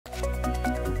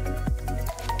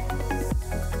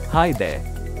Hi there.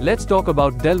 Let's talk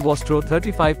about Dell Vostro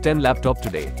 3510 laptop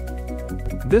today.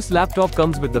 This laptop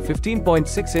comes with the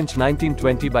 15.6-inch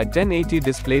 1920 by 1080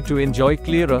 display to enjoy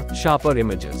clearer, sharper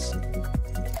images.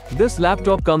 This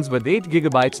laptop comes with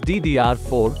 8GB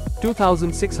DDR4,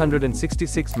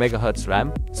 2666 MHz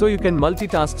RAM, so you can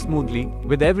multitask smoothly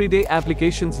with everyday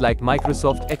applications like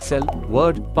Microsoft Excel,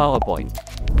 Word, PowerPoint.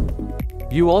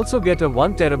 You also get a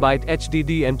 1TB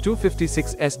HDD and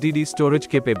 256 SSD storage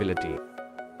capability.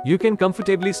 You can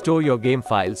comfortably store your game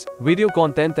files, video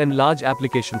content and large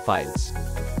application files.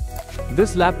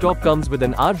 This laptop comes with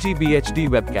an RGB HD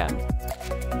webcam.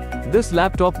 This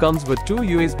laptop comes with two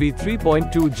USB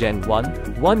 3.2 Gen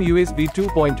 1, one USB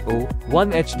 2.0,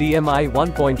 one HDMI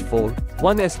 1.4,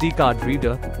 one SD card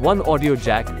reader, one audio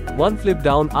jack, one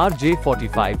flip-down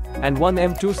RJ45, and one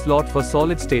M2 slot for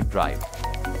solid-state drive.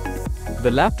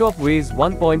 The laptop weighs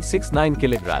 1.69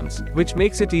 kilograms, which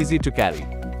makes it easy to carry.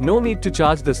 No need to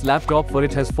charge this laptop for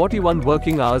it has 41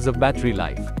 working hours of battery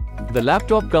life. The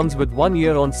laptop comes with 1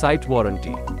 year on-site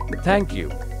warranty. Thank you.